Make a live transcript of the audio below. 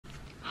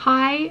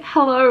Hi,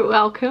 hello,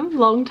 welcome.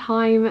 Long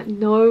time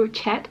no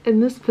chat in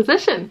this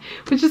position,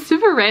 which is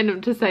super random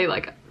to say.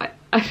 Like,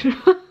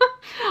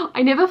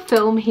 I never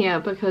film here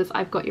because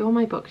I've got you on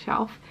my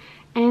bookshelf,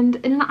 and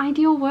in an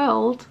ideal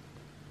world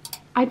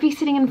I'd be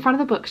sitting in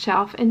front of the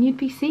bookshelf and you'd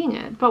be seeing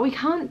it, but we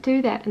can't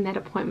do that in that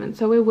appointment,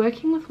 so we're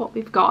working with what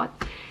we've got.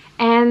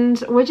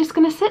 And we're just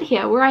gonna sit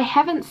here where I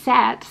haven't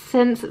sat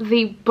since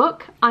the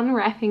book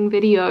unwrapping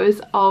videos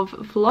of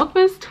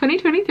Vlogmas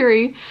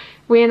 2023,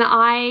 when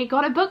I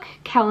got a book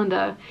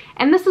calendar.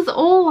 And this is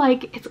all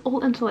like, it's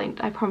all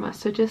interlinked, I promise,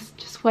 so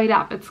just wait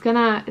up, it's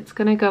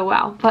gonna go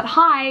well. But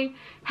hi,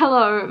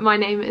 hello, my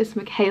name is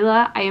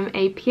Michaela. I am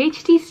a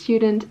PhD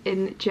student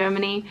in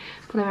Germany,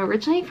 but I'm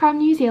originally from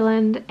New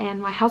Zealand, and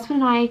my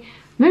husband and I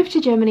moved to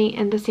Germany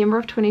in December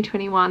of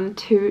 2021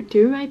 to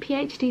do my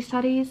PhD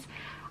studies.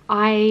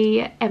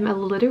 I am a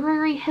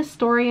literary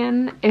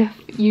historian, if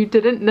you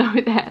didn't know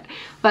that,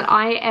 but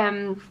I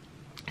am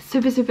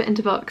super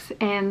into books,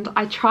 and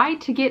I tried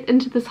to get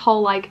into this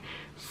whole like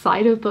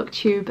side of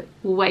booktube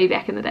way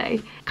back in the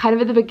day, kind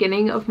of at the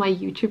beginning of my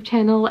YouTube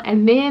channel,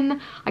 and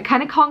then I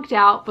kind of conked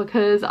out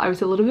because I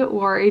was a little bit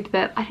worried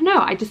that, I don't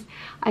know,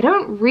 I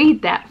don't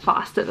read that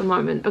fast at the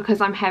moment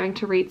because I'm having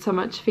to read so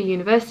much for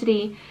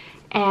university.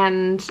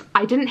 And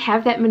I didn't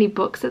have that many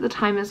books at the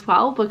time as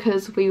well,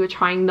 because we were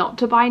trying not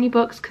to buy any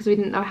books because we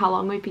didn't know how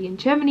long we'd be in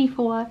Germany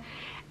for.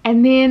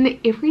 And then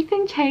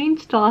everything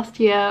changed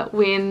last year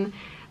when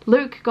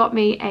Luke got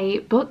me a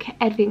book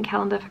advent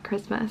calendar for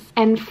Christmas.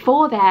 And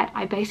for that,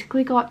 I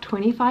basically got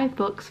 25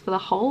 books for the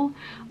whole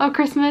of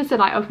Christmas,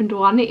 and I opened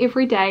one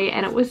every day,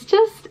 and it was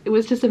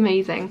just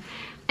amazing.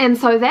 And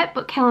so that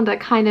book calendar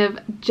kind of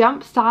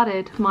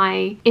jump-started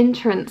my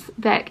entrance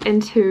back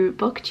into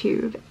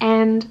booktube.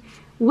 And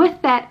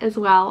with that as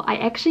well, I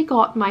actually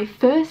got my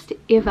first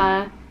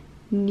ever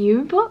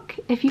new book,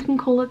 if you can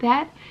call it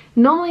that.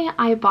 Normally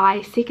I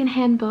buy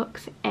secondhand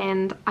books,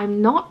 and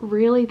I'm not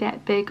really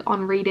that big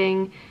on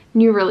reading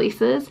new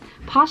releases,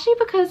 partially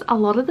because a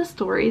lot of the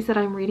stories that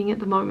I'm reading at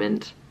the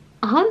moment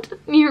aren't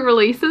new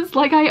releases.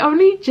 Like, I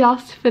only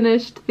just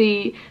finished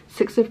the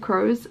Six of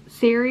Crows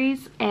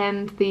series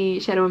and the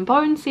Shadow and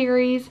Bone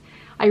series.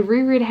 I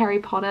reread Harry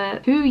Potter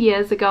 2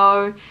 years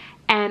ago.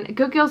 And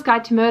Good Girl's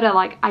Guide to Murder,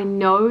 like, I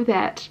know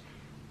that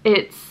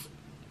it's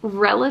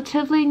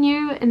relatively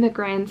new in the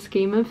grand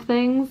scheme of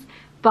things,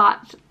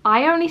 but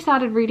I only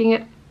started reading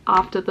it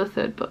after the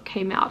third book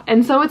came out.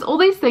 And so it's all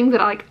these things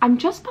that I'm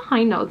just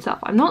behind on stuff.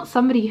 I'm not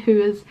somebody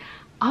who is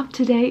up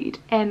to date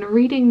and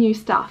reading new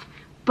stuff.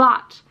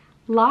 But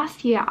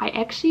last year I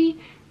actually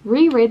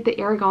reread the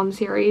Eragon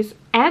series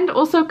and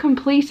also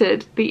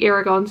completed the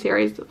Eragon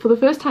series for the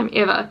first time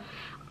ever.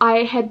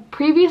 I had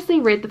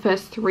previously read the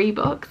first 3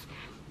 books,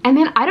 and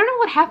then I don't know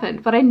what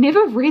happened, but I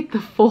never read the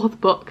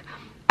 4th book.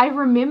 I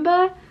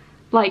remember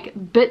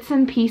like bits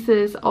and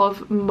pieces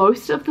of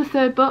most of the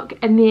 3rd book,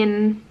 and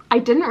then I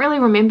didn't really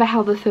remember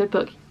how the 3rd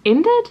book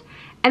ended.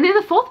 And then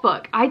the 4th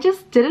book I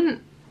just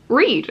didn't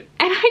read,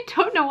 and I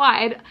don't know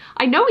why.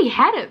 I know he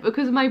had it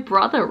because my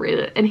brother read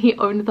it and he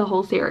owned the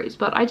whole series,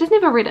 but I just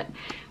never read it.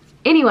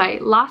 Anyway,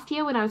 last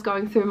year when I was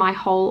going through my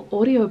whole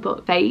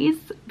audiobook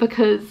phase,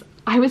 because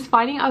I was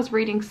finding I was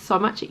reading so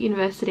much at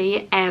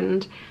university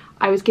and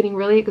I was getting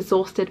really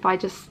exhausted by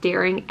just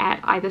staring at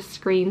either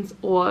screens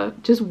or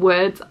just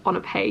words on a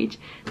page,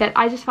 that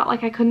I just felt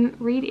like I couldn't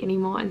read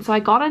anymore. And so I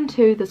got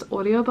into this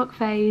audiobook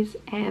phase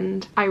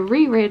and I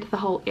reread the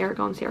whole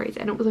Eragon series,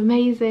 and it was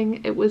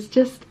amazing. It was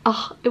just,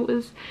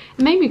 it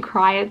made me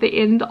cry at the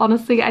end,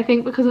 honestly. I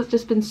think because it's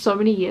just been so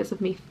many years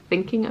of me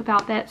thinking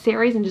about that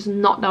series and just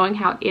not knowing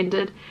how it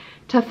ended,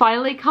 to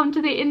finally come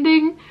to the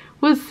ending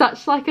was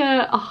such like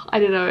a, I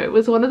don't know, it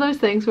was one of those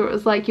things where it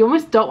was like you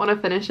almost don't want to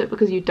finish it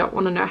because you don't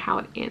want to know how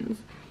it ends.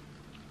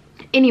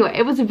 Anyway,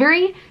 it was a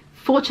very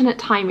fortunate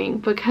timing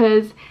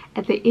because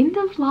at the end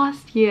of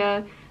last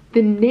year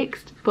the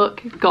next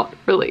book got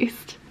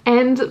released,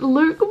 and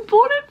Luke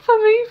bought it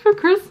for me for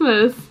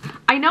Christmas.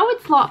 I know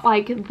it's not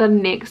like the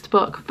next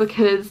book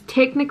because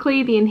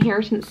technically the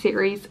Inheritance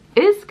series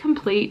is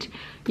complete.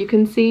 You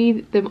can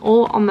see them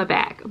all on the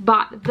back,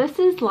 but this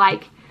is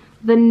like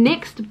the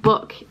next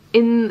book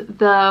in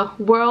the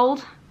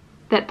world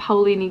that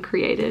Paulini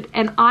created,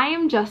 and I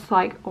am just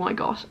like, oh my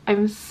gosh,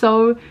 I'm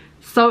so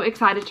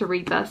excited to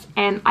read this.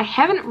 And I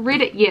haven't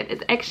read it yet.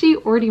 It's actually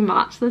already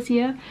March this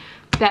year,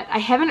 but I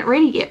haven't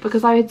read it yet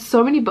because I had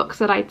so many books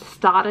that I'd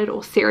started,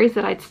 or series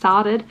that I'd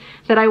started,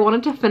 that I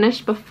wanted to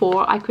finish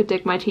before I could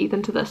dig my teeth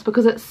into this,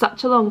 because it's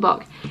such a long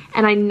book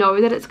and I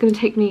know that it's going to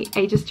take me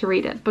ages to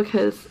read it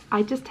because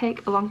I just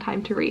take a long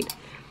time to read.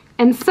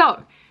 And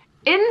so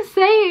in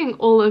saying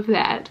all of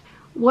that,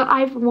 what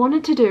I've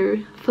wanted to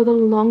do for the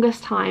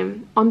longest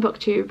time on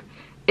booktube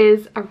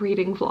is a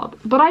reading vlog,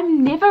 but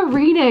I'm never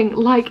reading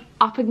like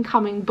up and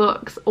coming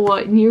books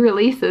or new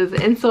releases,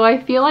 and so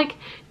I feel like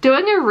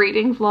doing a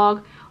reading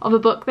vlog of a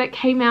book that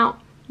came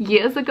out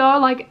years ago,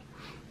 like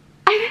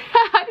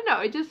I don't know,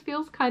 it just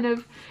feels kind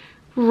of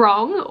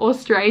wrong or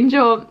strange,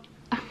 or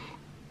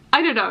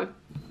I don't know.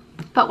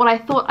 But what I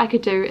thought I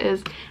could do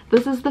is,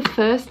 this is the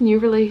first new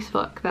release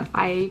book that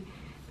I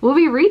will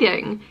be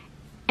reading,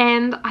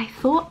 and I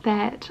thought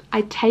that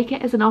I'd take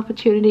it as an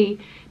opportunity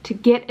to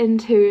get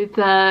into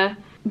the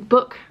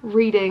book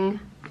reading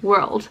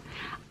world.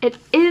 It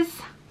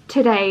is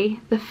today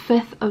the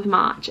 5th of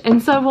March,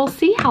 and so we'll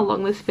see how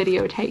long this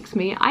video takes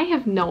me. I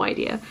have no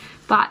idea,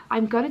 but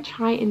I'm going to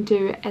try and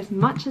do as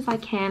much as I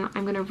can.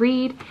 I'm going to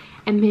read,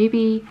 and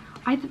maybe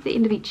either at the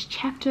end of each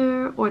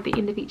chapter or at the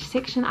end of each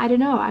section, I don't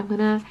know, I'm going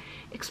to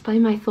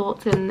explain my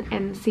thoughts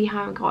and see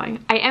how I'm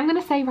going. I am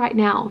going to say right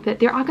now that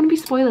there are going to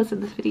be spoilers in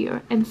this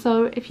video, and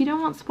so if you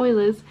don't want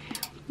spoilers,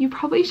 you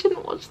probably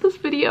shouldn't watch this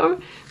video.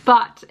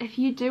 But if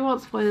you do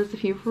want spoilers,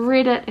 if you've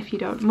read it, if you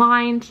don't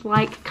mind,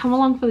 like, come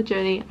along for the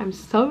journey. I'm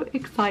so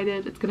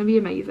excited. It's going to be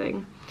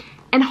amazing.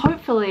 And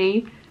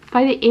hopefully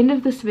by the end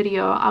of this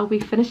video I'll be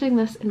finishing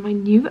this in my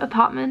new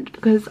apartment,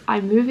 because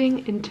I'm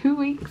moving in 2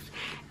 weeks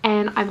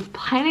and I'm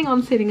planning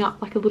on setting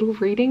up like a little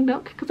reading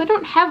nook, because I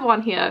don't have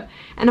one here,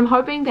 and I'm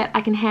hoping that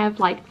I can have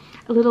like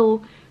a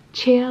little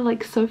chair,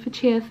 like sofa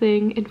chair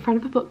thing in front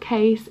of a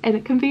bookcase, and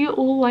it can be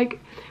all like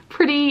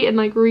pretty and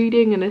like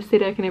reading and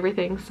aesthetic and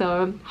everything.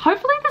 So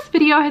hopefully this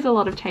video has a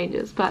lot of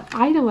changes, but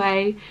either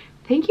way,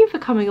 thank you for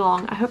coming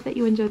along. I hope that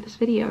you enjoyed this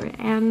video,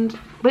 and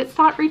let's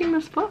start reading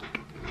this book.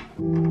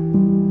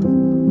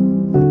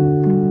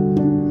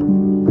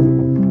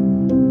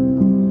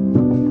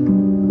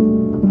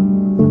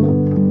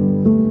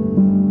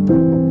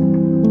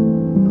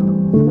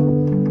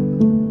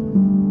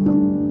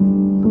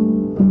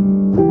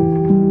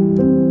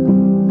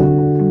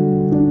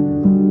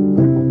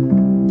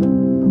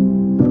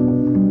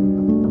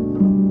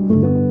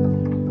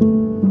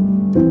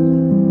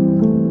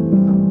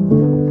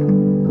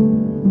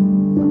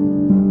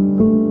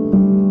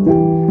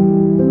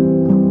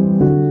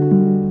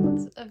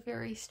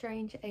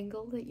 Strange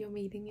angle that you're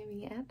meeting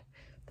me at,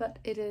 but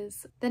it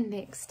is the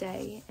next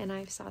day and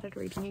I've started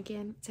reading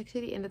again. It's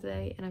actually the end of the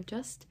day and I've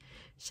just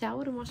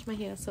showered and washed my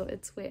hair, so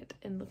it's wet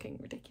and looking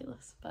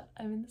ridiculous, but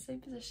I'm in the same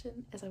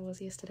position as I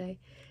was yesterday,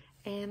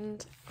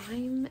 and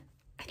I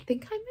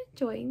think I'm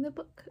enjoying the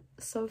book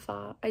so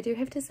far. I do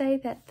have to say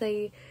that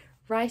the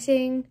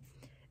writing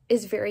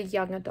is very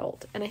young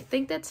adult, and I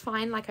think that's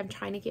fine. Like, I'm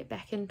trying to get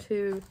back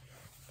into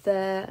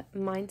the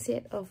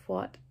mindset of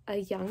what a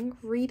young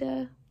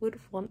reader would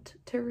want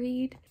to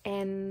read,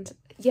 and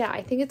yeah,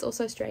 I think it's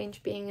also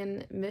strange being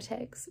in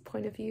MURTAGH's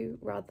point of view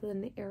rather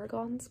than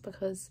Eragon's,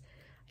 because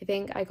I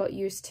think I got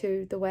used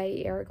to the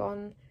way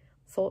Eragon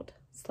thought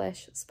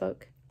slash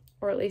spoke,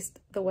 or at least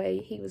the way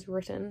he was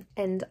written,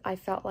 and I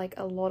felt like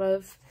a lot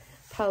of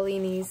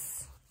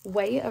Paulini's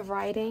way of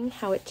writing,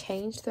 how it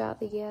changed throughout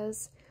the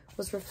years,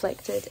 was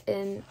reflected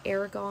in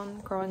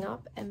Eragon growing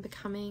up and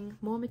becoming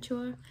more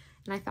mature.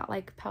 And I felt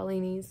like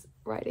Paulini's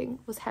writing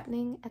was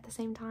happening at the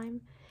same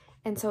time.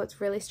 And so it's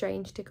really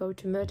strange to go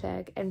to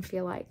MURTAGH and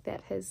feel like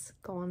that has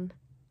gone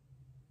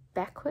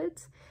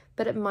backwards.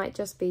 But it might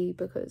just be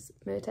because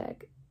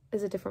MURTAGH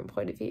is a different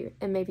point of view,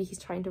 and maybe he's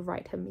trying to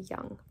write him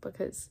young,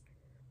 because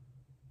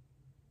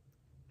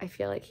I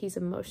feel like he's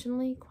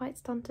emotionally quite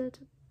stunted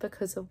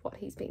because of what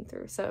he's been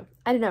through. So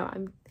I don't know,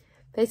 I'm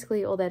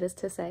basically, all that is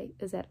to say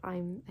is that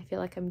I feel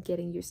like I'm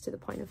getting used to the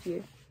point of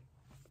view.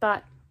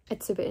 But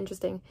it's super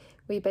interesting.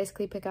 We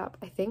basically pick up,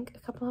 I think, a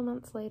couple of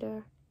months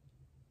later.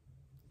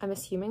 I'm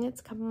assuming it's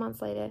a couple of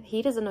months later.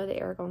 He doesn't know that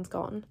Eragon's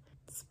gone.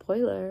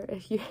 Spoiler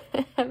if you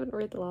haven't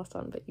read the last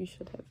one, but you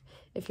should have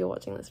if you're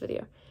watching this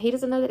video. He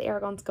doesn't know that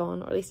Eragon's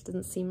gone, or at least it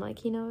doesn't seem like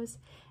he knows.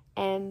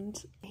 And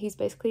he's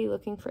basically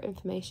looking for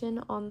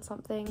information on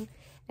something.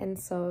 And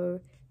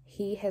so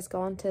he has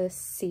gone to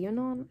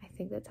Canon, I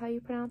think that's how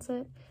you pronounce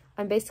it.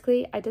 I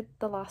did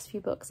the last few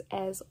books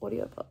as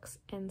audiobooks,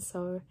 and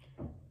so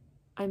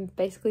I'm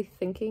basically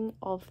thinking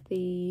of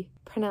the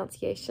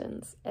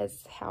pronunciations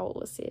as how it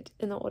was said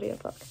in the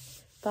audiobook.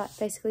 But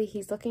basically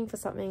he's looking for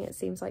something. It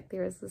seems like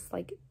there is this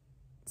like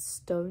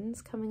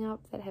stones coming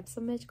up that have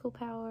some magical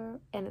power,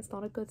 and it's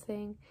not a good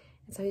thing.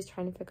 And so he's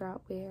trying to figure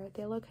out where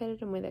they're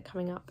located and where they're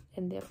coming up,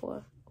 and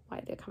therefore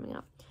why they're coming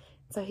up.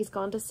 So he's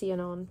gone to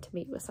Canon to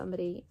meet with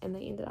somebody, and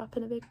they ended up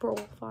in a big brawl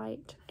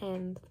fight,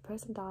 and the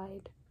person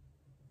died.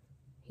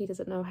 He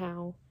doesn't know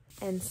how,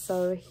 and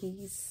so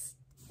he's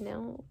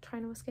now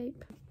trying to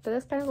escape. So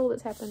that's kind of all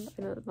that's happened.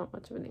 I know there's not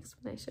much of an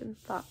explanation,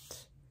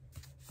 but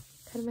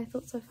kind of my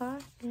thoughts so far,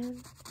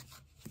 and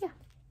yeah.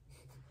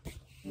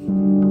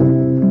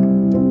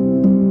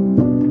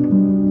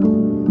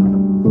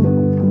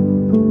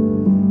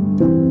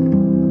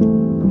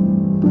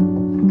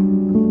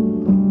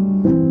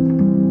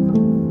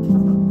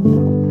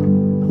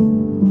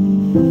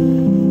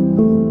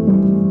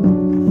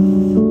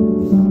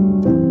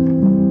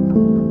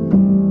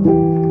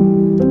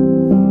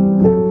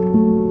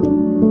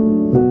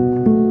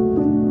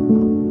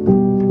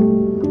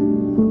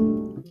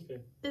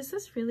 Is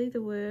this really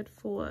the word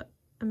for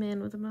a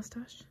man with a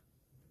mustache?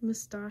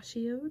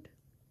 Mustachioed?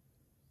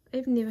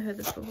 I've never heard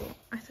this before.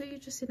 I thought you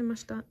just said a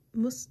mustached?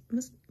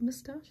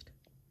 Mustached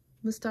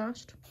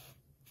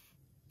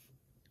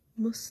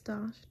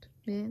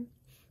man?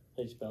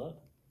 How do you spell it?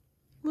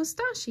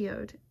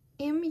 Mustachioed.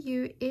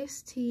 M-U-S-T-A-C-H-I-O-E-D.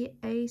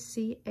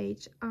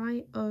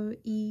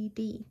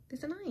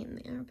 There's an I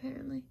in there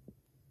apparently.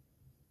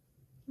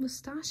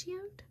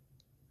 Mustachioed?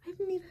 I've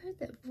never heard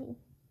that before.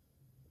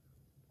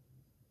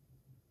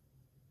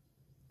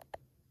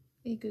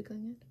 Are you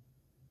Googling it?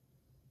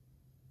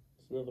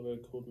 There's another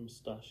word called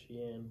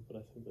mustachian, but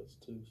I think that's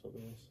too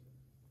something else.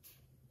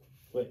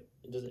 Wait,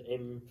 does it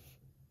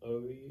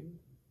M-O-U?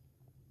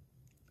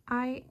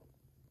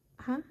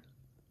 Huh?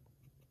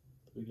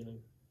 The beginning.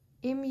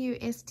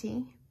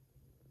 M-U-S-T.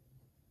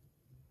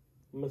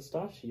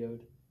 Mustachioed.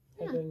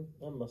 Yeah. Having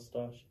a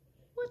mustache.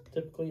 What?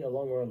 Typically a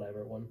long or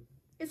elaborate one.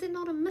 Is it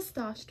not a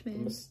mustached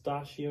man?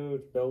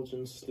 Mustachioed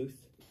Belgian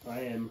sleuth. I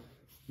am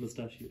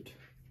mustachioed.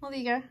 Well, there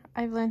you go.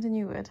 I've learned a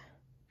new word.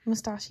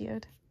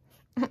 Mustachioed.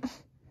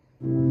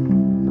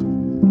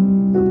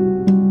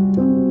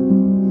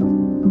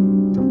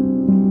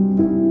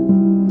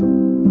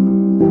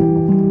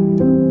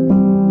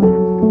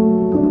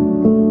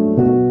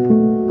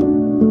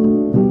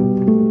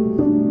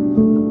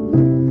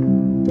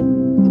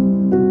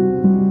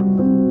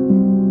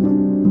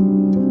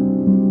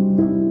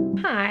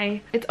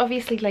 Hi. It's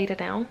obviously later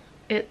now.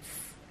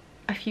 It's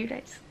a few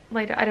days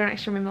later. I don't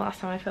actually remember the last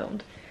time I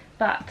filmed.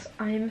 But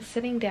I'm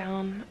sitting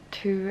down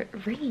to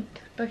read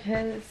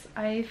because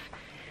I've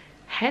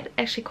had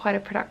actually quite a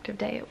productive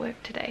day at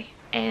work today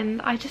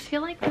and I just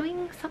feel like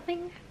doing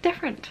something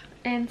different,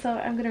 and so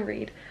I'm gonna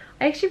read.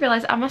 I actually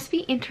realized I must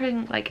be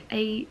entering like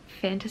a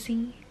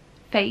fantasy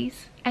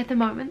phase at the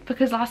moment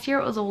because last year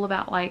it was all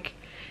about like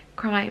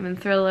crime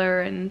and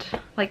thriller and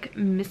like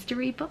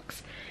mystery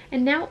books,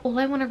 and now all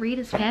I want to read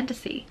is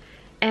fantasy.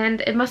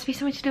 And it must be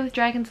something to do with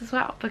dragons as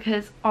well,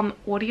 because on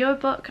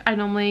audiobook I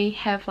normally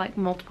have like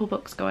multiple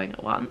books going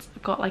at once.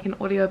 I've got like an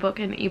audiobook,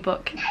 an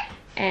ebook,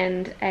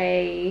 and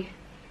a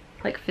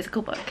like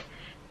physical book.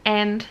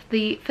 And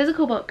the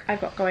physical book I've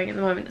got going at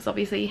the moment is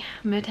obviously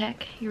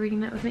MURTAGH. You're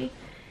reading that with me.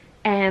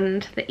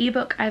 And the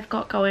ebook I've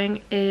got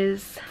going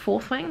is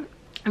Fourth Wing.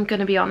 I'm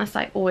gonna be honest,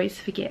 I always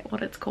forget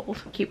what it's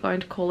called. I keep going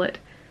to call it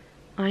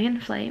Iron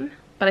Flame,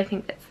 but I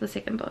think that's the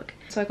second book.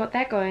 So I got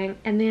that going,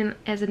 and then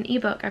as an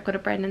ebook I've got a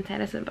Brandon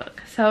Sanderson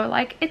book. So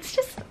like it's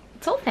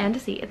all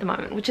fantasy at the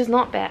moment, which is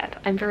not bad.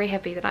 I'm very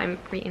happy that I'm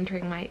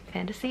re-entering my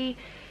fantasy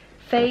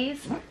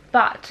phase.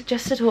 But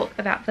just to talk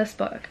about this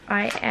book,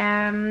 I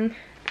am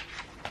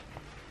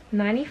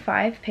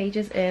 95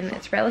 pages in.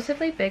 It's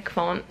relatively big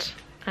font.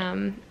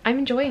 I'm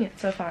enjoying it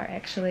so far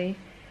actually.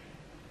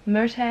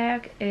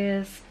 MURTAGH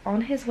is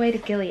on his way to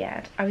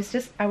Gilead. I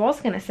was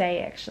gonna say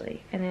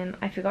actually, and then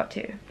I forgot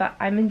to, but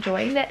I'm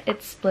enjoying that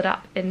it's split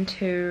up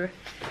into,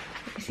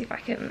 let me see if I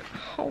can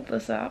hold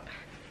this up.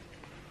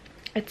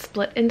 It's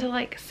split into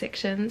like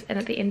sections, and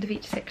at the end of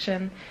each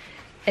section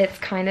it's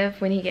kind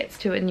of when he gets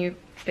to a new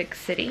big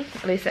city.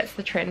 At least that's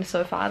the trend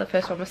so far. The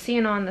first one was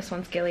Canon, this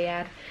one's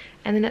Gilead,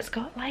 and then it's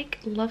got like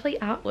lovely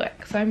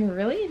artwork, so I'm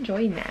really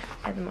enjoying that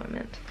at the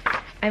moment.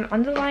 I'm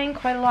underlining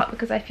quite a lot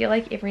because I feel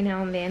like every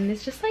now and then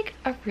there's just like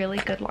a really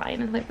good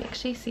line, and let me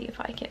actually see if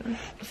I can.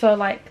 So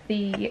like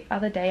the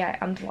other day I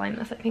underlined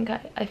this, I think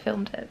I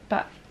filmed it,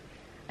 but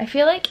I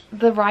feel like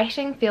the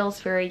writing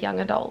feels very young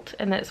adult,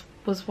 and that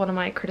was one of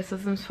my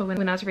criticisms for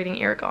when I was reading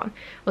Eragon,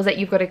 was that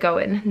you've got to go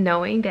in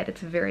knowing that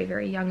it's very,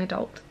 very young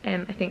adult,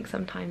 and I think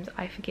sometimes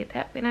I forget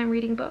that when I'm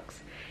reading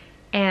books.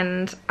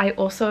 And I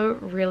also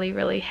really,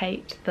 really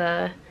hate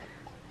the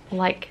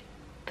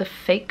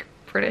fake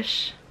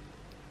British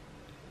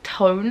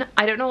tone.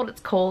 I don't know what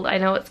it's called. I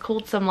know it's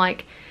called some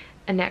like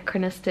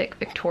anachronistic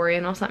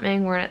Victorian or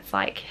something, where it's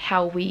like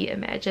how we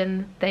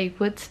imagine they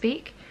would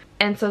speak.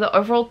 And so the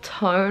overall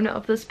tone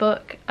of this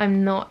book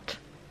I'm not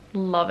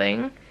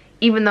loving,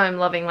 even though I'm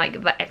loving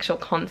like the actual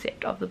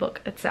concept of the book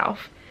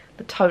itself.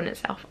 The tone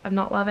itself I'm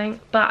not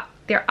loving, but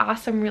there are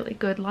some really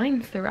good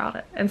lines throughout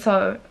it. And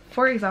so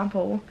for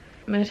example,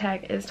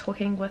 MURTAGH is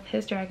talking with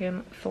his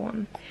dragon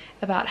Thorn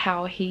about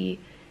how he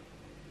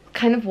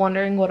kind of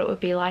wondering what it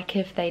would be like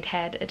if they'd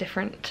had a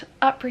different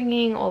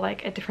upbringing, or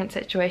like a different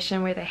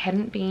situation where they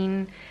hadn't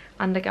been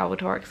under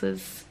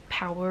Galbatorix's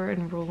power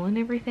and rule and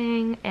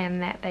everything,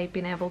 and that they'd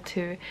been able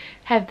to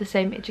have the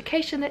same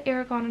education that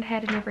Eragon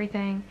had and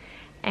everything.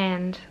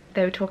 And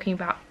they were talking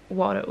about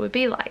what it would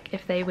be like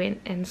if they went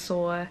and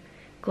saw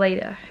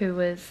Glader, who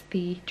was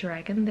the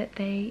dragon that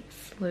they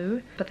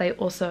slew, but they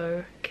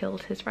also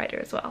killed his rider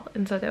as well.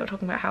 And so they were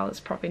talking about how it's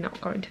probably not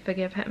going to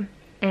forgive him.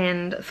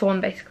 And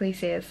Thorn basically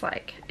says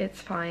like,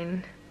 it's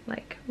fine,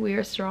 like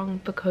we're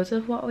strong because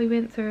of what we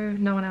went through,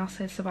 no one else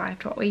has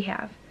survived what we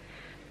have.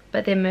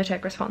 But then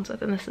MURTAGH responds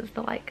with, and this is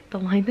the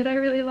line that I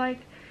really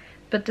like,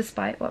 but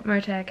despite what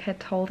MURTAGH had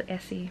told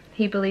Essie,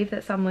 he believed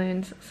that some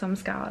wounds, some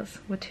scars,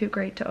 were too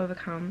great to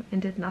overcome and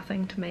did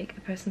nothing to make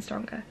a person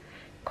stronger.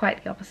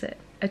 Quite the opposite.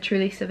 A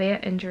truly severe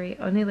injury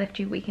only left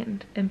you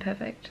weakened,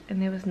 imperfect,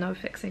 and there was no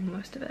fixing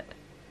most of it.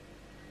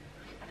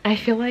 I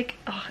feel like,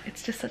 oh,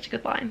 it's just such a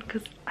good line,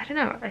 because I don't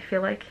know, I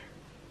feel like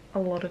a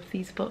lot of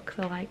these books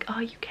are like, oh,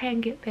 you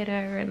can get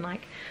better, and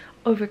like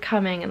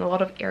overcoming, and a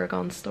lot of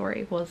Eragon's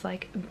story was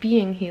like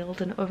being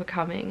healed and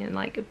overcoming and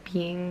like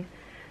being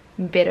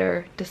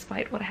better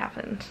despite what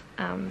happened.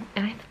 And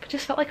I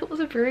just felt like it was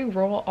a very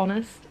raw,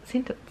 honest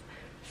sentence.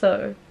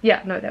 So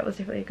yeah, no, that was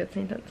definitely a good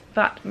sentence.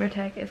 But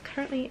MURTAGH is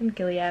currently in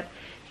Gilead.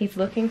 He's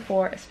looking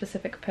for a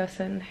specific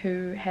person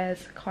who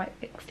has quite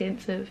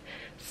extensive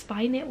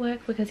spy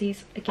network, because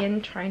he's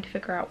again trying to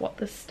figure out what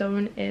this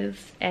stone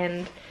is.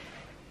 And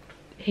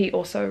he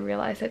also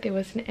realized that there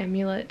was an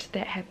amulet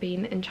that had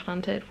been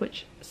enchanted,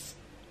 which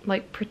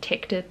like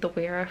protected the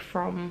wearer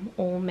from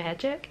all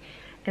magic.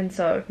 And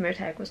so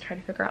MURTAGH was trying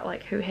to figure out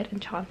like who had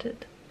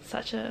enchanted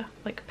such a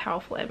like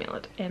powerful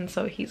amulet, and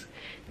so he's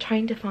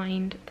trying to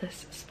find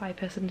this spy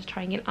person to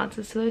try and get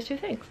answers to those two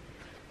things.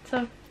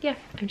 So yeah,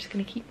 I'm just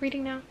gonna keep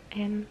reading now,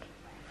 and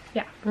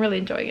yeah, I'm really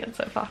enjoying it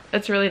so far.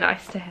 It's really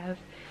nice to have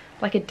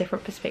like a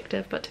different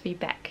perspective, but to be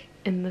back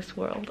in this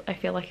world. I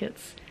feel like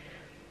it's,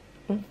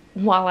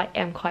 while I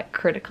am quite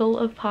critical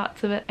of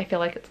parts of it, I feel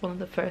like it's one of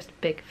the first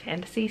big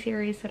fantasy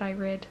series that I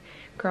read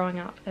growing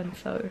up, and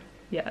so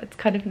yeah, it's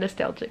kind of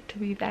nostalgic to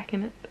be back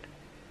in it.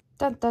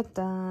 Da da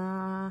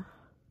da.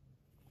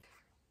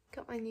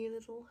 Got my new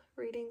little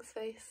reading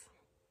space.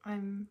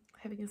 I'm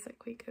having a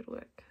sick week at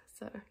work,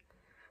 so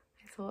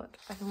I thought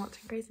I've been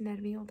watching Grey's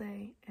Anatomy all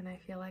day and I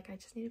feel like I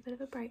just need a bit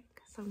of a break,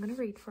 so I'm gonna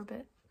read for a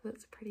bit.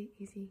 It's a pretty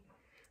easy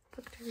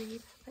book to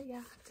read. But yeah,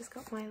 I've just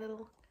got my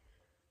little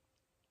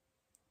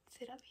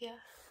setup here.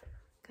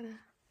 Gonna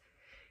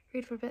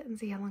read for a bit and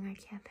see how long I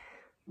can.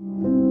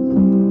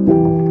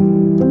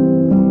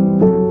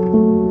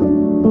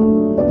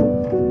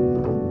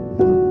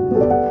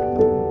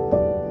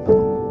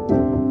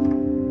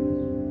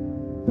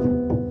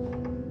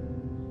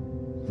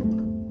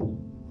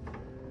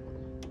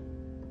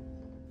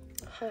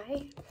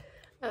 Hi.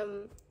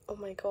 Oh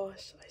my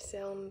gosh, I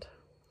sound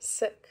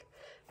sick,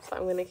 so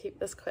I'm gonna keep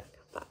this quick,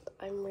 but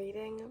I'm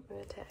reading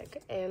MURTAGH,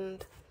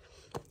 and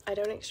I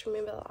don't actually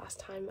remember the last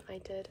time I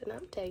did an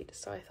update,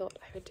 so I thought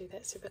I would do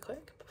that super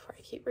quick before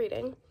I keep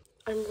reading.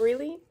 I'm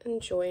really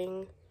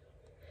enjoying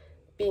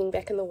being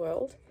back in the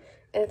world,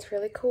 and it's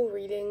really cool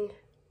reading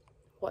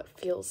what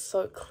feels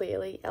so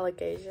clearly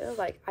Allegasia.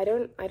 Like, I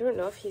don't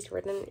know if he's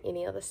written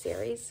any other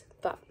series,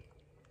 but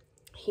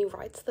he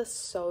writes this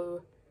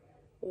so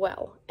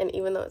well, and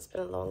even though it's been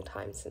a long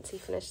time since he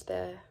finished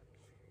the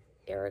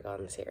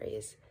Aragon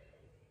series,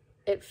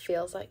 it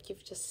feels like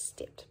you've just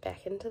stepped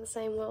back into the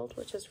same world,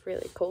 which is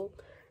really cool.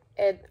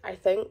 And I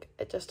think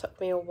it just took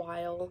me a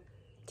while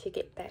to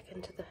get back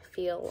into the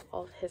feel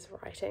of his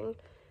writing,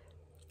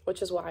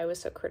 which is why I was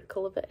so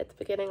critical of it at the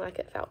beginning. Like,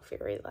 it felt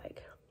very,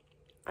 like,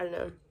 I don't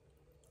know,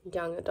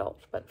 young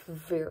adult, but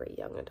very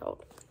young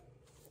adult.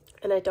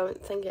 And I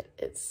don't think it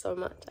is so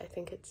much. I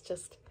think it's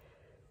just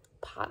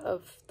part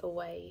of the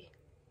way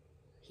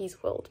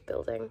he's world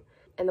building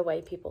and the way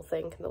people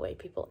think and the way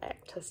people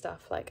act to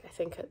stuff. Like, I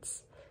think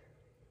it's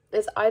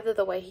either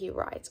the way he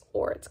writes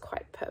or it's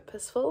quite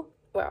purposeful.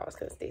 Well, I was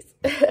gonna sneeze.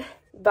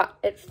 But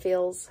it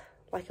feels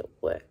like it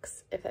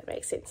works, if that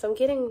makes sense. So I'm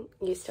getting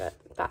used to it.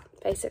 But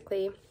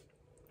basically,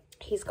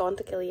 he's gone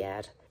to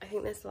Gilead. I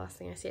think that's the last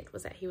thing I said,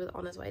 was that he was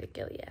on his way to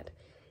Gilead.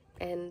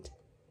 And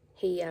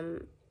he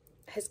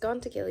has gone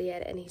to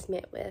Gilead, and he's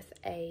met with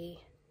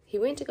he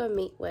went to go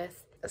meet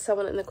with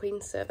someone in the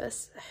Queen's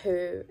service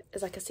who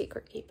is like a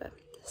secret keeper.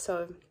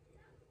 So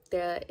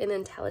they're in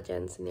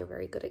intelligence and they're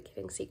very good at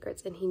keeping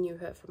secrets, and he knew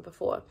her from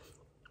before.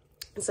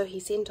 And so he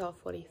sent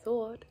off what he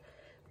thought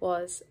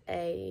was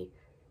a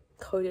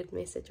coded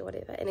message or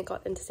whatever, and it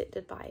got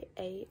intercepted by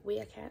a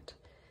werecat.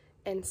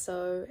 And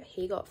so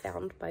he got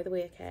found by the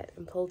werecat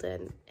and pulled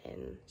in,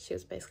 and she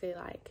was basically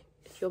like,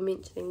 if you're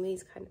mentioning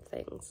these kind of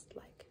things,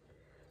 like,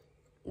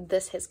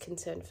 this has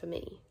concern for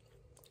me.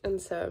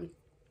 And so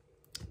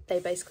they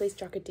basically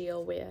struck a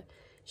deal where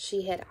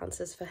she had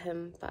answers for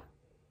him, but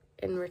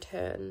in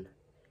return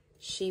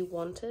she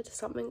wanted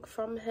something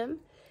from him.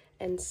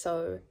 And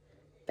so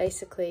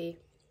basically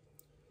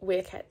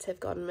werecats have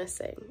gone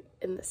missing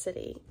in the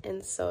city,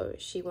 and so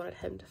she wanted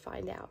him to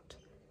find out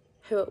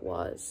who it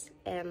was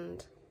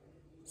and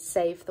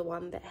save the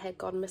one that had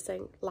gone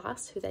missing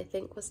last, who they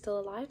think was still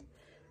alive.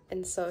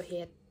 And so he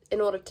had,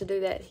 in order to do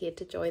that, he had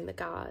to join the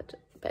guard.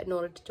 But in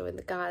order to join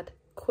the guard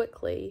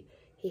quickly,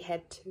 he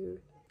had to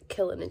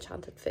kill an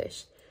enchanted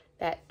fish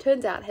that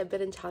turns out had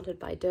been enchanted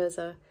by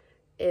Durza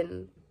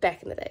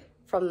back in the day,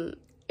 from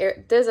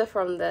Durza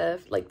from the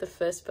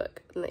first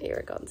book in the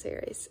Aragon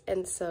series.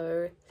 And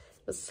so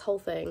it was this whole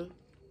thing.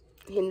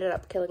 He ended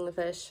up killing the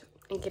fish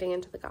and getting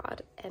into the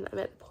guard, and I'm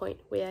at the point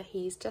where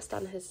he's just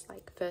done his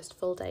first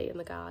full day in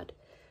the guard,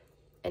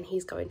 and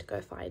he's going to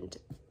go find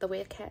the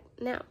werecat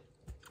now.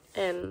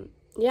 And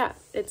yeah,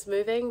 it's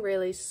moving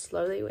really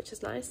slowly, which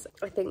is nice.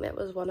 I think that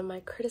was one of my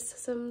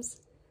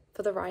criticisms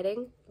for the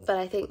writing, but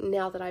I think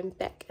now that I'm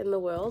back in the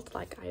world,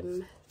 like,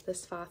 I'm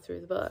this far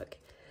through the book,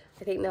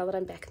 I think now that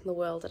I'm back in the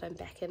world and I'm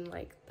back in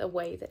the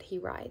way that he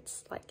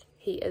writes, like,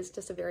 he is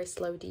just a very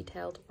slow,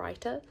 detailed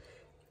writer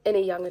in a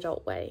young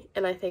adult way.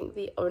 And I think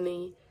the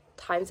only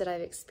times that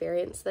I've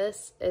experienced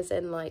this is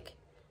in, I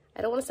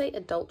don't want to say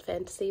adult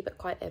fantasy, but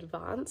quite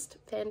advanced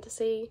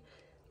fantasy.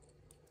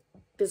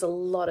 There's a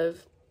lot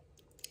of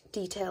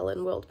detail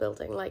and world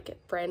building, like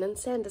Brandon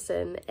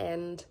Sanderson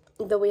and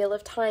the Wheel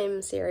of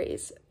Time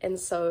series, and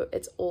so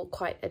it's all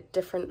quite a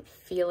different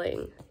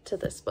feeling to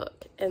this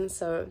book. And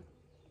so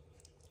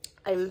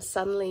I'm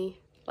suddenly,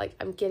 like,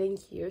 I'm getting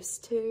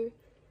used to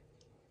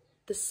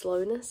the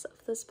slowness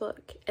of this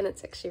book, and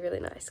it's actually really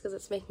nice because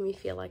it's making me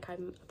feel like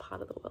I'm a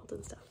part of the world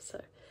and stuff. So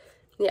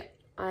yeah,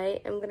 I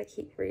am gonna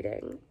keep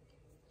reading.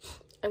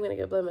 I'm gonna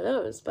go blow my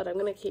nose, but I'm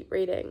gonna keep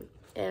reading,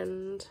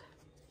 and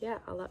yeah,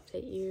 I'll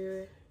update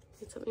you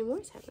when something more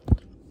has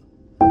happened.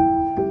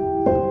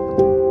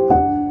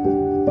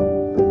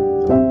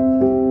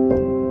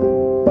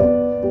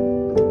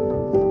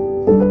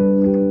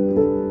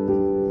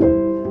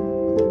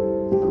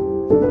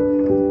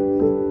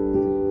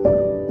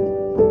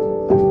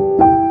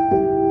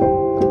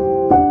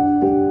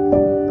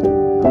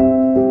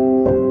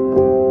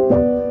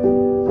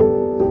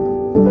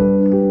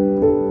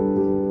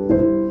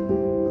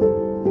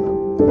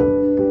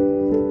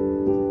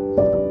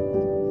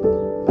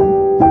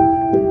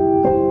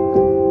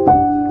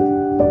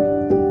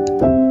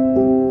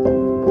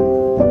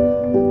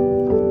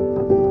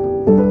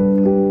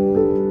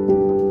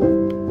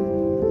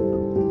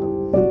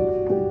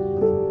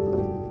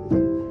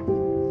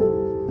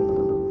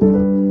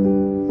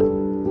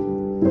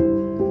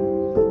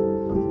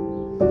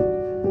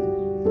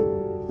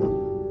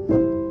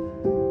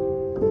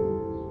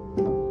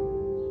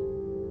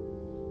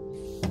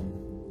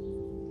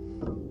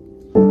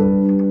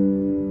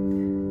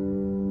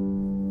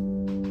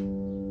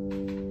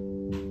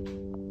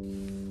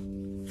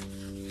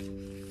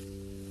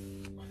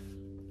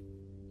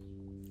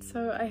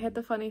 So I had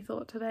the funny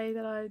thought today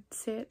that I'd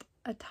set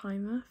a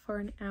timer for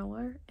an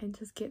hour and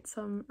just get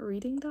some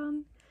reading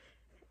done,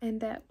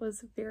 and that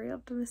was very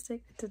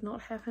optimistic. It did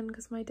not happen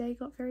because my day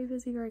got very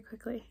busy very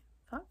quickly,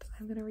 but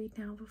I'm gonna read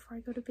now before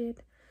I go to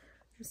bed.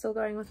 I'm still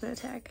going with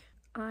MURTAGH.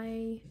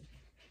 I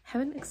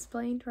haven't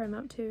explained where I'm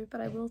up to, but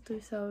I will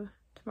do so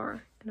tomorrow,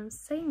 and I'm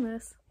saying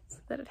this so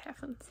that it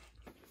happens.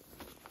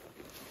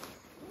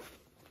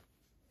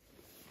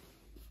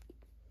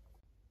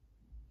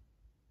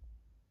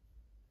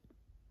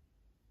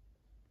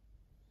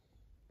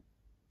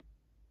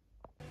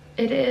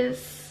 It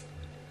is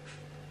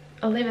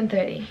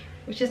 11:30,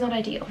 which is not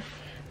ideal,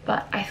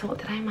 but I thought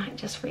that I might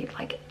just read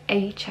like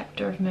a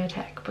chapter of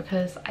MURTAGH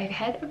because I've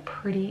had a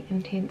pretty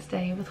intense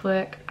day with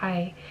work.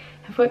 I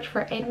have worked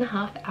for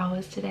 8.5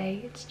 hours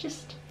today. It's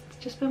just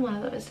been one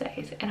of those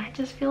days, and I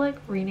just feel like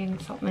reading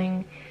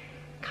something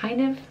kind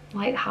of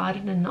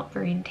lighthearted and not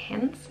very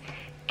intense.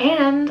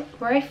 And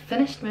where I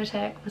finished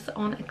MURTAGH was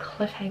on a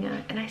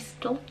cliffhanger, and I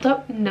still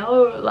don't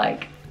know,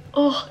 like,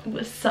 oh, it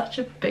was such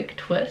a big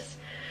twist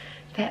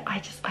that I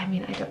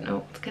don't know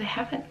what's gonna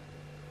happen.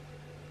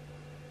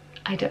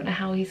 I don't know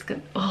how he's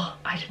gonna,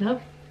 I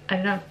don't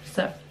know.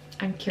 So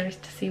I'm curious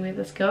to see where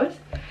this goes,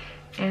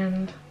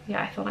 and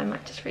yeah, I thought I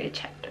might just read a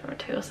chapter or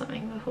two or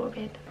something before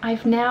bed.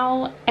 I've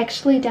now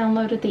actually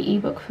downloaded the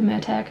ebook for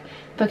MURTAGH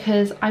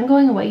because I'm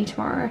going away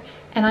tomorrow,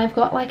 and I've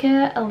got like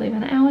a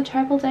 11-hour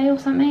travel day or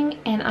something,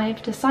 and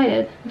I've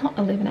decided, not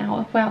 11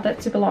 hour, wow,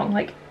 that's super long,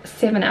 like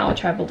 7-hour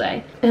travel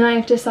day, and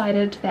I've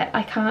decided that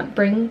I can't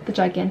bring the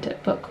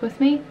gigantic book with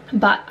me,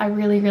 but I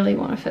really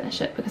want to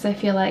finish it because I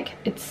feel like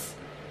it's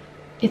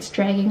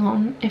dragging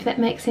on, if that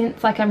makes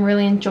sense. Like, I'm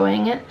really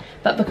enjoying it,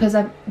 but because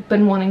I've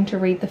been wanting to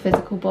read the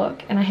physical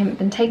book and I haven't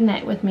been taking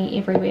that with me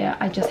everywhere,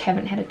 I just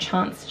haven't had a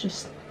chance to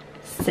just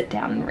sit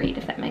down and read,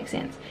 if that makes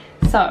sense.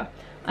 So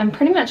I'm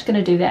pretty much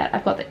going to do that.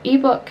 I've got the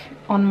ebook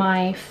on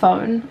my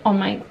phone, on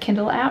my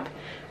Kindle app,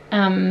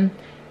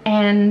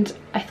 and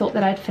I thought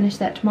that I'd finish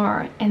that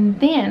tomorrow, and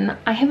then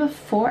I have a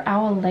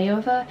 4-hour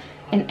layover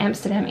in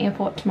Amsterdam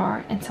airport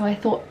tomorrow, and so I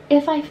thought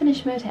if I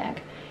finish MURTAGH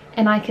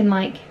and I can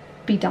like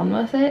be done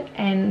with it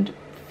and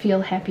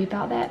feel happy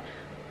about that,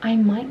 I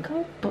might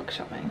go book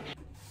shopping.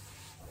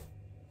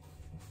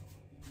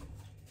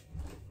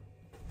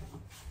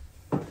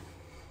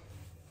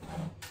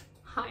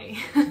 Hi.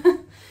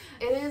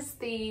 It is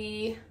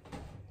the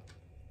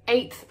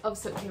 8th of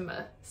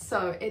September,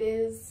 so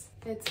it's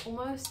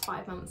almost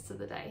 5 months to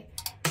the day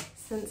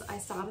since I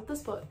started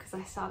this book, because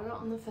I started it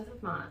on the 5th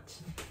of March,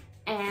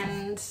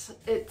 and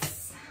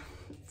it's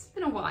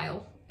been a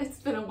while. It's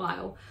been a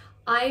while.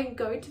 I'm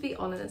going to be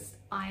honest,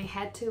 I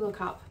had to look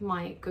up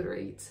my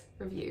GoodReads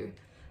review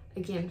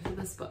again for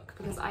this book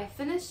because I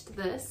finished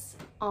this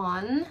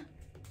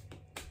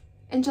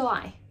in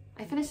July.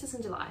 I finished this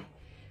in July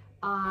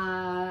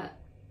on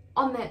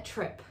that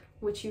trip,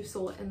 which you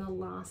saw in the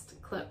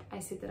last clip. I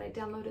said that I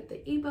downloaded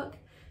the ebook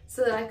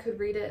so that I could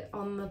read it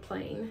on the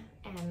plane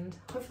and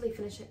hopefully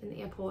finish it in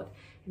the airport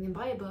and then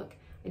buy a book.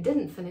 I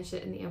didn't finish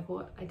it in the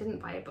airport. I didn't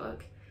buy a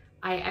book.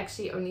 I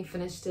actually only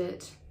finished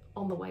it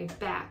on the way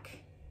back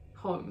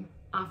home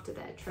after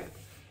that trip,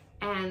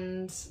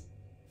 and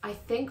I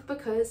think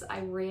because I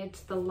read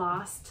the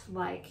last,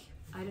 like,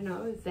 I don't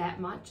know,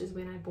 that much is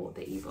when I bought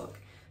the ebook,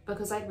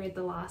 because I'd read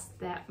the last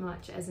that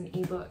much as an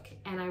ebook,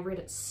 and I read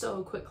it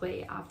so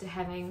quickly after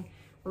having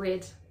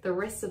read the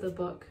rest of the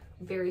book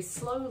very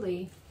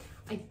slowly.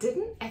 I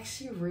didn't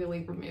actually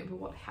really remember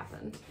what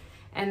happened.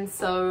 And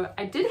so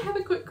I did have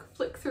a quick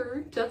flick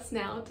through just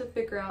now to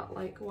figure out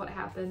like what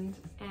happened,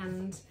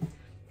 and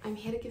I'm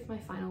here to give my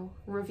final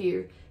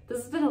review.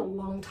 This has been a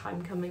long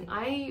time coming.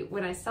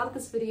 When I started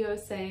this video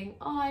saying,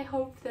 oh, I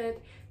hope that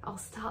I'll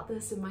start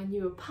this in my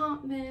new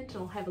apartment and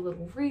I'll have a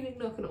little reading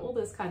nook and all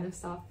this kind of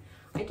stuff.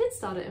 I did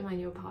start it in my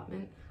new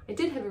apartment. I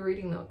did have a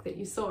reading nook that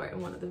you saw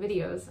in one of the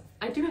videos.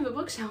 I do have a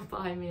bookshelf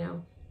behind me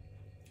now,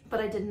 but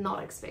I did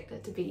not expect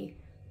it to be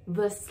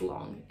this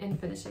long in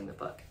finishing the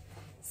book.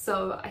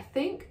 So I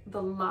think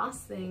the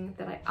last thing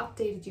that I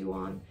updated you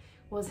on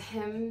was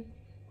him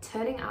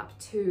turning up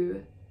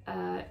to,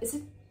 is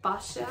it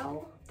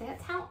Bashel?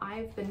 That's how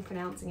I've been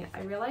pronouncing it.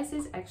 I realized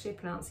there's actually a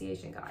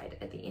pronunciation guide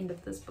at the end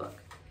of this book,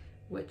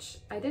 which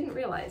I didn't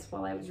realize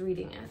while I was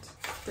reading it.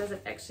 Does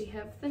it actually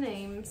have the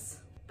names?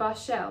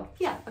 Bashel.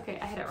 Yeah, okay,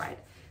 I had it right.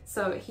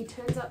 So he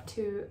turns up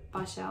to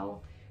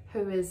Bashel,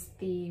 who is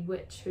the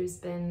witch who's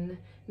been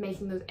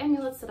making those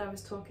amulets that I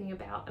was talking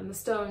about and the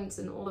stones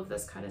and all of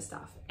this kind of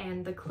stuff.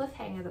 And the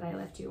cliffhanger that I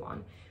left you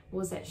on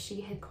was that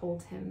she had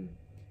called him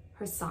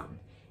her son.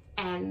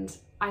 And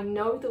I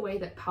know the way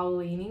that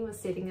Paolini was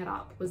setting it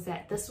up was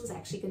that this was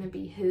actually going to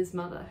be his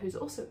mother, who's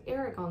also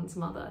Eragon's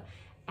mother,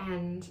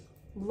 and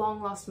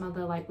long lost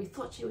mother, like we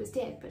thought she was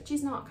dead, but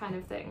she's not kind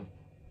of thing.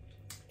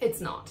 It's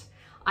not.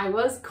 I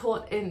was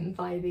caught in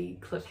by the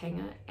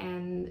cliffhanger,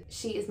 and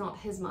she is not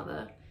his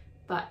mother,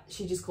 but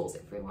she just calls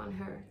everyone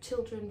her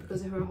children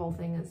because her whole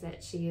thing is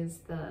that she is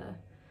the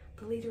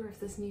leader of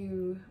this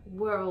new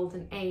world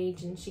and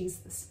age, and she's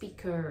the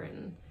speaker,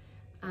 and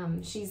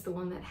she's the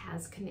one that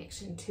has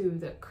connection to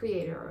the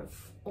creator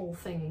of all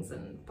things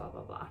and blah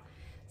blah blah.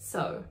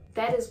 So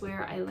that is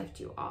where I left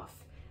you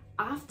off.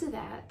 After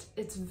that,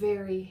 it's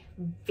very,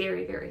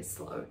 very, very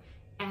slow,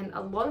 and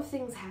a lot of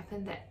things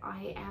happen that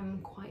I am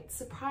quite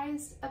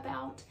surprised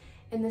about,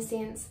 in the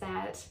sense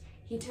that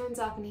he turns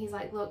up and he's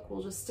like, look,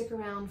 we'll just stick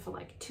around for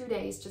like 2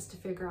 days just to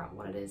figure out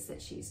what it is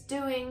that she's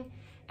doing,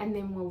 and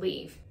then we'll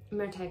leave.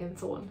 MURTAGH and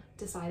Thorn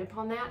decide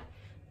upon that,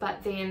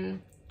 but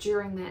then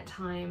during that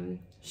time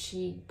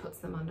she puts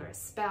them under a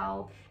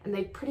spell, and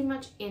they pretty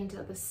much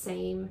enter the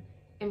same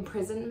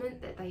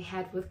imprisonment that they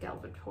had with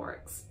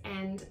Galbatorix,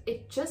 and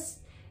it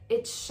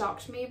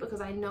shocked me because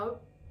I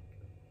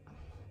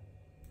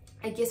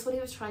guess what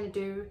he was trying to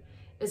do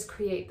is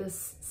create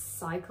this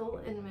cycle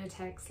in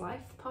MURTAGH's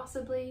life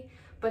possibly,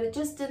 but it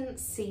just didn't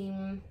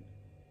seem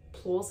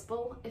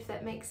plausible, if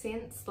that makes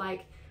sense.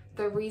 Like,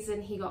 the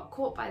reason he got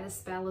caught by the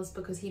spell is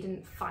because he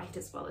didn't fight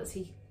as well as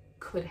he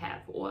could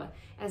have, or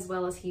as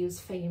well as he was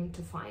famed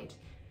to fight,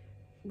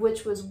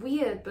 which was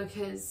weird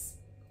because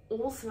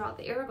all throughout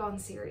the Eragon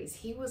series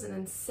he was an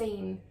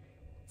insane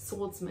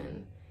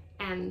swordsman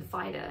and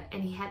fighter,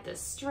 and he had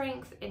this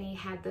strength and he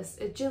had this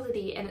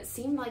agility, and it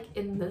seemed like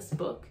in this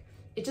book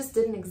it just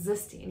didn't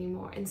exist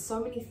anymore, and so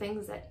many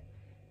things that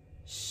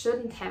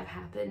shouldn't have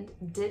happened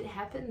did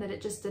happen that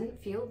it just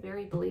didn't feel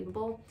very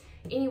believable.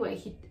 Anyway,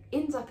 he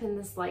ends up in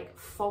this like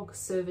fog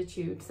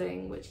servitude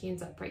thing, which he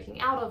ends up breaking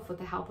out of with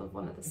the help of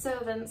one of the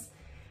servants,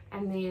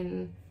 and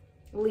then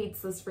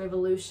leads this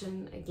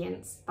revolution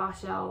against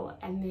Bashel,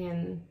 and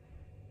then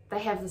they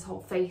have this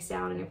whole face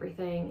down and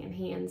everything, and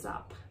he ends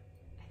up,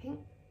 I think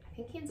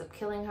he ends up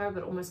killing her,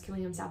 but almost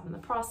killing himself in the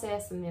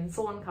process, and then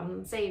Thorn comes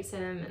and saves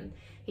him, and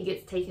he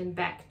gets taken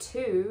back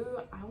to,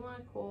 I want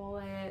to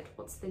call it,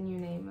 what's the new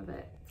name of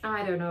it?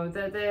 I don't know,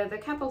 the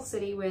capital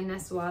city where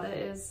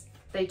Nessuada is.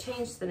 They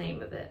changed the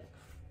name of it,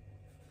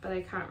 but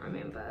I can't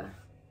remember.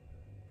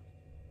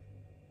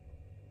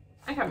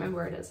 I can't remember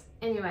where it is.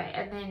 Anyway,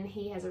 and then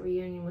he has a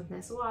reunion with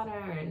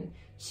Nessuada, and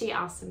she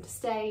asks him to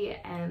stay,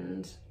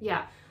 and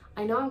yeah,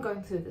 I know I'm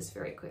going through this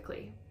very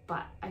quickly,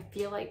 but I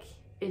feel like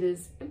it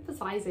is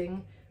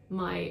emphasizing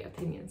my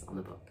opinions on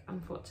the book,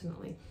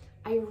 unfortunately.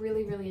 I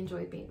really, really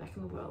enjoyed being back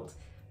in the world,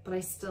 but I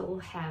still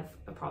have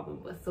a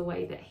problem with the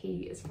way that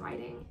he is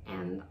writing,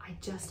 and I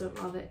just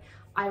don't love it.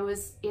 I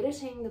was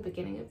editing the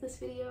beginning of this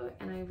video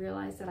and I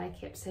realized that I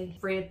kept saying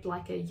read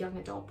like a young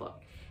adult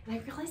book, and I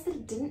realized that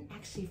it didn't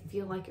actually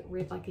feel like it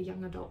read like a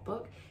young adult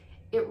book.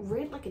 It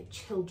read like a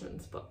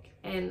children's book,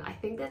 and I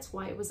think that's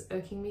why it was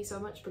irking me so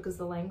much, because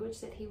the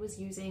language that he was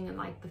using and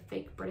like the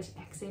fake British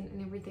accent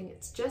and everything,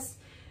 it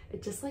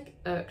just like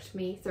irked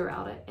me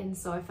throughout it, and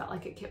so I felt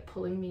like it kept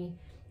pulling me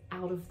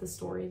out of the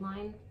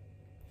storyline.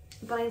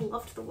 But I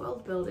loved the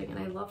world building, and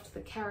I loved the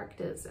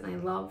characters, and I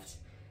loved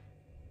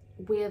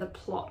where the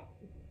plot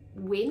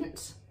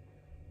went.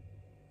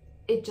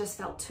 It just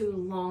felt too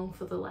long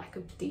for the lack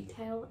of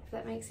detail, if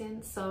that makes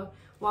sense. So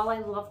while I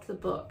loved the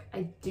book,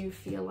 I do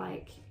feel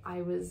like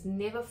I was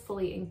never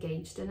fully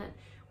engaged in it,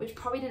 which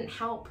probably didn't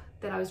help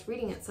that I was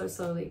reading it so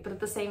slowly, but at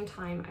the same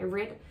time I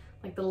read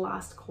like the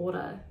last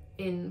quarter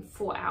in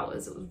 4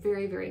 hours. It was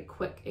very, very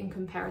quick in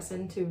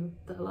comparison to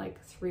the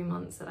like 3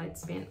 months that I'd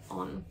spent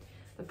on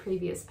the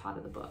previous part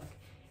of the book,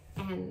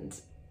 and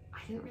I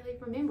didn't really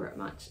remember it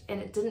much,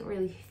 and it didn't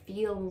really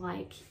feel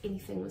like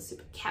anything was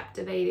super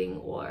captivating,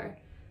 or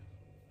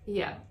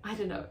yeah, I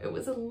don't know, it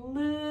was a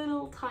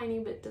little tiny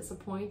bit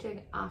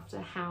disappointing after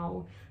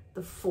how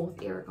the 4th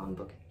Eragon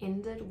book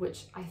ended,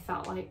 which I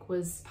felt like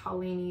was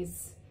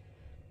Paulini's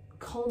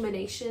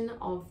culmination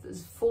of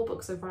his 4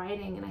 books of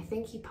writing, and I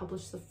think he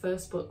published the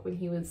first book when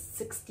he was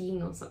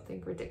 16 or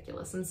something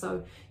ridiculous, and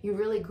so you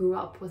really grew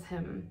up with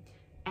him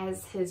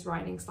as his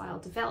writing style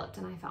developed,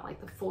 and I felt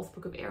like the 4th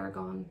book of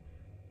Eragon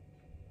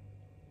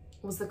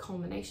was the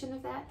culmination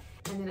of that,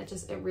 and then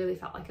it really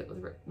felt like it was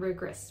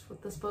regressed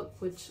with this book,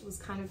 which was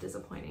kind of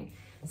disappointing.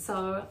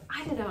 So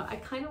I don't know, I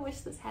kind of wish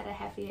this had a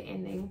happier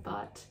ending,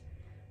 but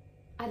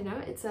I don't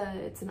know, it's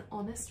an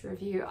honest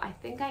review. I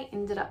think I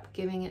ended up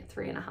giving it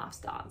 3.5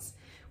 stars,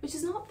 which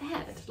is not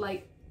bad.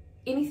 Like,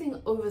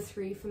 anything over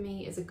 3 for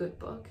me is a good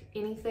book.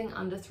 Anything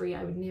under 3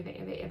 I would never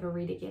ever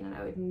read again, and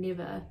I would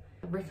never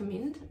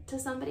recommend to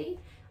somebody.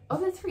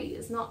 Over 3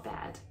 is not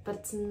bad, but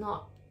it's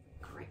not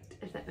great,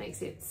 if that makes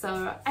sense.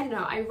 So I don't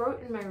know, I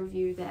wrote in my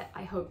review that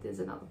I hope there's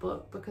another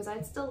book, because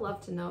I'd still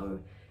love to know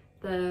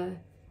the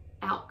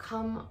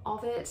outcome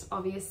of it.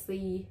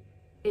 Obviously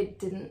it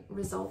didn't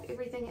resolve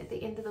everything at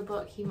the end of the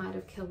book. He might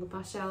have killed the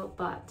Bashal,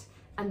 but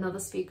another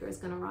speaker is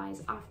going to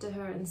rise after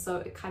her, and so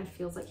it kind of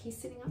feels like he's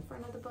setting up for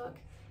another book.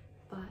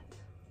 But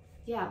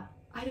yeah,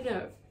 I don't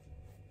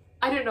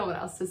know what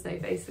else to say.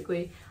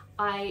 Basically,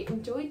 I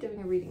enjoyed doing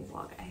a reading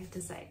vlog, I have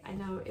to say. I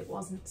know it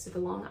wasn't super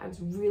long. I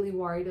was really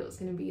worried it was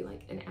going to be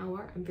like an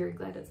hour. I'm very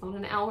glad it's not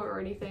an hour or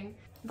anything,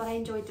 but I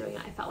enjoyed doing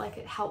it. I felt like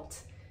it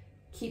helped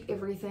keep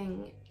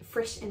everything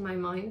fresh in my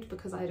mind,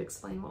 because I'd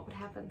explain what would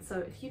happen. So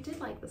if you did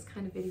like this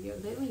kind of video,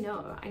 let me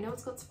know. I know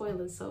it's got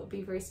spoilers, so it'll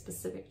be very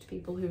specific to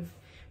people who've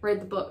read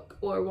the book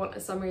or want a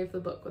summary of the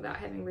book without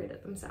having read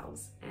it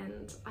themselves,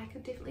 and I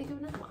could definitely do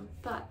another one.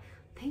 But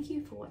thank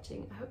you for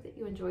watching. I hope that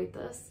you enjoyed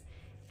this,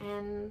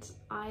 and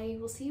I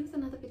will see you with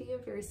another video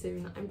very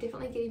soon. I'm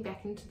definitely getting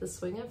back into the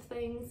swing of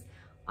things.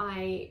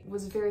 I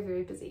was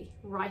very busy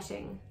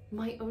writing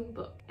my own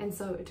book, and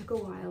so it took a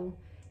while,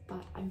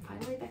 but I'm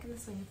finally back in the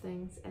swing of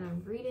things, and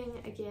I'm reading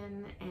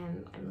again,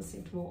 and I'm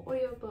listening to more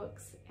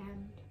audiobooks,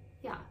 and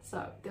yeah,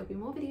 so there'll be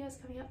more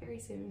videos coming up very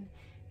soon,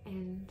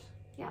 and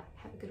yeah,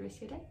 have a good rest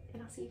of your day,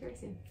 and I'll see you very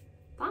soon.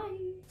 Bye!